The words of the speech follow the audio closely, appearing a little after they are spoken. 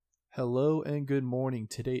Hello and good morning.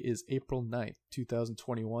 Today is April 9th,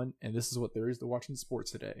 2021, and this is what there is to watch in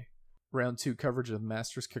sports today. Round 2 coverage of the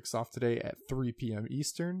Masters kicks off today at 3 p.m.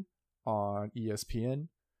 Eastern on ESPN.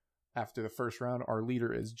 After the first round, our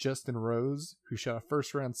leader is Justin Rose, who shot a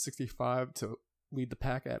first round 65 to lead the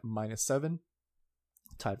pack at -7.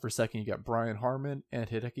 Tied for second, you got Brian Harman and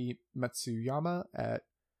Hideki Matsuyama at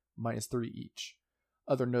 -3 each.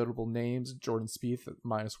 Other notable names, Jordan Spieth at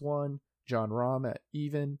 -1, Jon Rahm at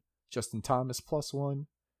even, Justin Thomas +1,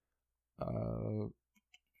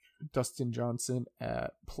 Dustin Johnson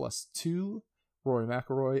at +2, Rory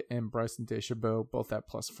McIlroy and Bryson DeChambeau both at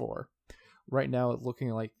 +4. Right now, it's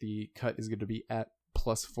looking like the cut is going to be at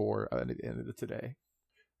 +4 at the end of the today.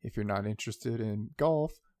 If you're not interested in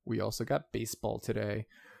golf, we also got baseball today.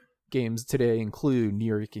 Games today include New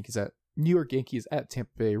York Yankees at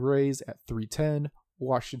Tampa Bay Rays at 3:10,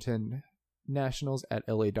 Washington Nationals at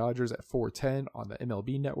LA Dodgers at 4:10 on the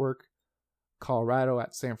MLB Network, Colorado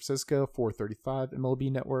at San Francisco 4:35 MLB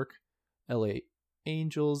Network, LA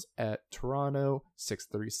Angels at Toronto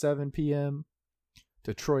 6:37 p.m.,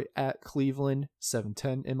 Detroit at Cleveland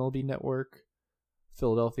 7:10 MLB Network,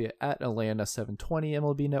 Philadelphia at Atlanta 7:20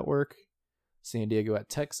 MLB Network, San Diego at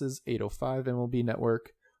Texas 8:05 MLB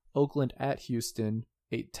Network, Oakland at Houston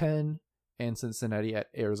 8:10, and Cincinnati at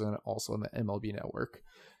Arizona also on the MLB Network.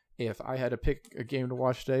 If I had to pick a game to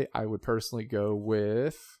watch today, I would personally go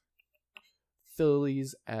with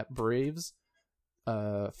Phillies at Braves.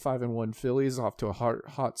 5-1 Phillies off to a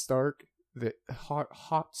hot start.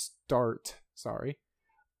 Sorry.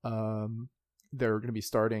 They're going to be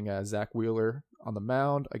starting Zach Wheeler on the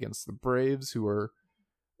mound against the Braves, who are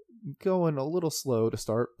going a little slow to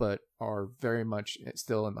start, but are very much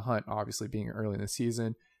still in the hunt, obviously being early in the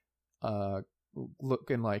season.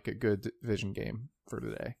 Looking like a good division game for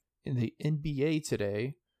today. In the NBA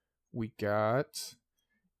today, we got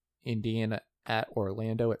Indiana at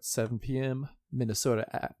Orlando at 7 p.m., Minnesota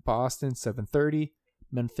at Boston 7:30,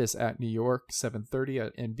 Memphis at New York 7:30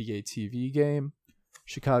 at NBA TV game,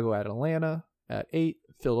 Chicago at Atlanta at 8,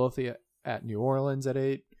 Philadelphia at New Orleans at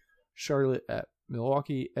 8, Charlotte at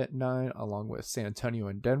Milwaukee at 9, along with San Antonio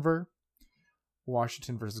and Denver,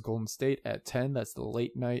 Washington versus Golden State at 10, that's the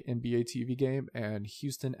late night NBA TV game, and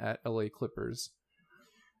Houston at LA Clippers.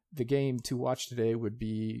 The game to watch today would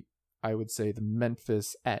be, I would say, the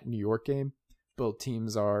Memphis at New York game. Both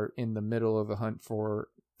teams are in the middle of the hunt for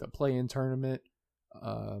the play-in tournament.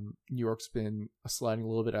 New York's been sliding a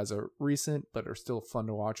little bit as a recent, but are still fun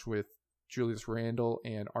to watch with Julius Randle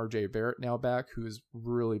and RJ Barrett now back, who's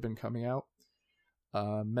really been coming out.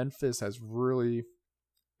 Memphis has really,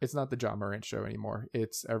 it's not the Ja Morant show anymore.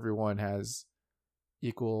 It's everyone has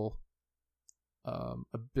equal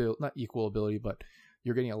not equal ability, but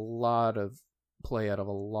you're getting a lot of play out of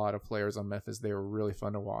a lot of players on Memphis. They were really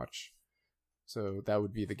fun to watch. So that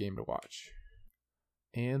would be the game to watch.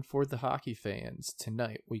 And for the hockey fans,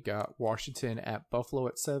 tonight we got Washington at Buffalo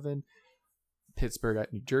at 7, Pittsburgh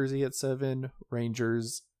at New Jersey at 7,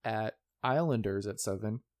 Rangers at Islanders at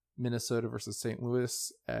 7, Minnesota versus St.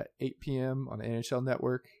 Louis at 8 p.m. on the NHL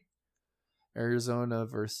Network, Arizona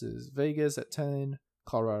versus Vegas at 10,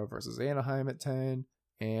 Colorado versus Anaheim at 10,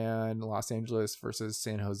 and Los Angeles versus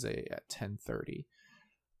San Jose at 10:30.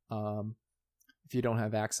 If you don't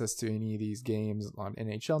have access to any of these games on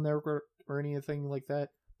NHL Network or anything like that,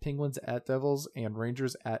 Penguins at Devils and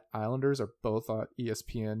Rangers at Islanders are both on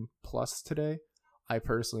ESPN Plus today. I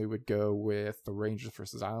personally would go with the Rangers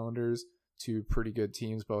versus Islanders, two pretty good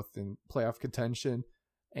teams, both in playoff contention,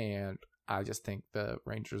 and I just think the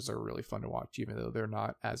Rangers are really fun to watch, even though they're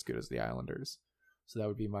not as good as the Islanders. So that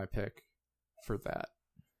would be my pick for that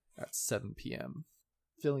at 7 p.m.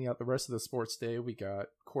 Filling out the rest of the sports day, we got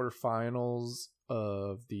quarterfinals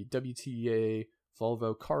of the WTA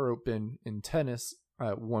Volvo Car Open in tennis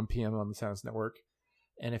at 1 p.m. on the Tennis Network.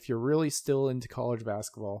 And if you're really still into college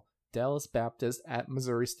basketball, Dallas Baptist at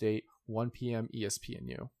Missouri State, 1 p.m.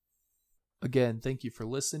 ESPNU. Again, thank you for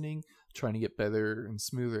listening. Trying to get better and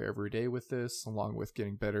smoother every day with this, along with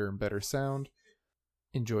getting better and better sound.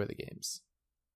 Enjoy the games.